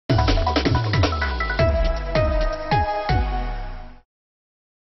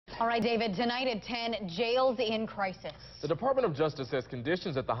All right, David, tonight at 10, jails in crisis. The Department of Justice says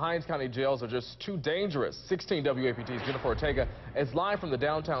conditions at the Hinds County jails are just too dangerous. 16 WAPT's Jennifer Ortega is live from the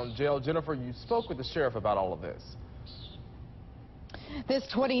downtown jail. Jennifer, you spoke with the sheriff about all of this. This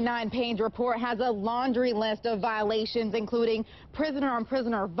 29-page report has a laundry list of violations, including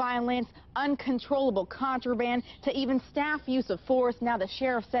prisoner-on-prisoner violence, uncontrollable contraband, to even staff use of force. Now the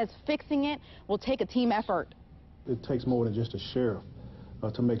sheriff says fixing it will take a team effort. It takes more than just a sheriff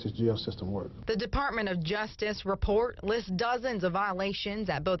to make this jail system work. The Department of Justice report lists dozens of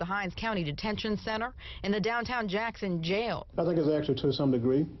violations at both the Hinds County Detention Center and the downtown Jackson jail. I think it's actually to some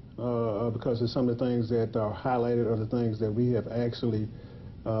degree because some of the things that are highlighted are the things that we have actually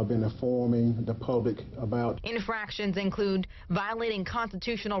been informing the public about. Infractions include violating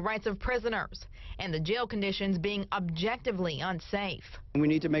constitutional rights of prisoners and the jail conditions being objectively unsafe. We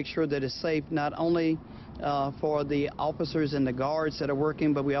need to make sure that it's safe not only for the officers and the guards that are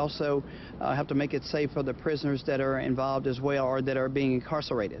working, but we also have to make it safe for the prisoners that are involved as well or that are being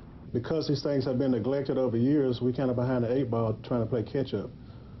incarcerated. Because these things have been neglected over years, we're kind of behind the 8 ball trying to play catch up.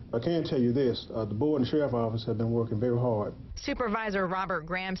 I can tell you this, the board and sheriff office have been working very hard. Supervisor Robert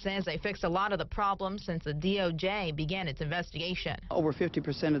Graham says they fixed a lot of the problems since the DOJ began its investigation. Over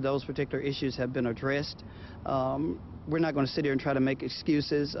 50% of those particular issues have been addressed. We're not going to sit here and try to make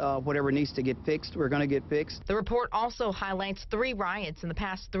excuses. Whatever needs to get fixed, we're going to get fixed. The report also highlights 3 riots in the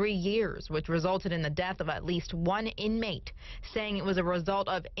past 3 years, which resulted in the death of at least 1 inmate, saying it was a result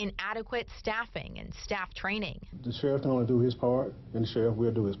of inadequate staffing and staff training. The sheriff can only do his part, and the sheriff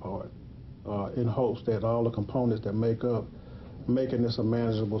will do his part, in hopes that all the components that make up making this a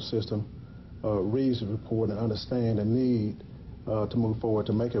manageable system reads the report and understand the need to move forward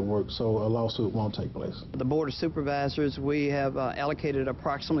to make it work so a lawsuit won't take place. The Board of Supervisors, we have allocated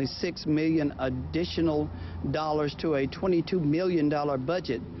approximately $6 million additional dollars to a $22 million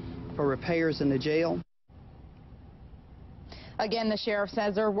budget for repairs in the jail. Again, the sheriff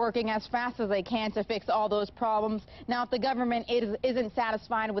says they're working as fast as they can to fix all those problems. Now, if the government isn't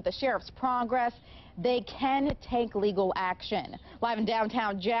satisfied with the sheriff's progress, they can take legal action. Live in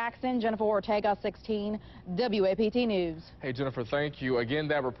downtown Jackson, Jennifer Ortega, 16 WAPT News. Hey, Jennifer, thank you. Again,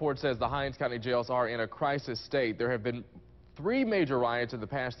 that report says the Hinds County jails are in a crisis state. There have been 3 major riots in the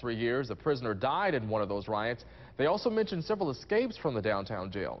past 3 years. A prisoner died in one of those riots. They also mentioned several escapes from the downtown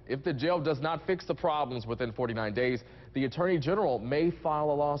jail. If the jail does not fix the problems within 49 days, the Attorney General may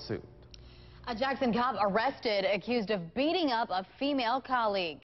file a lawsuit. A Jackson cop arrested accused of beating up a female colleague.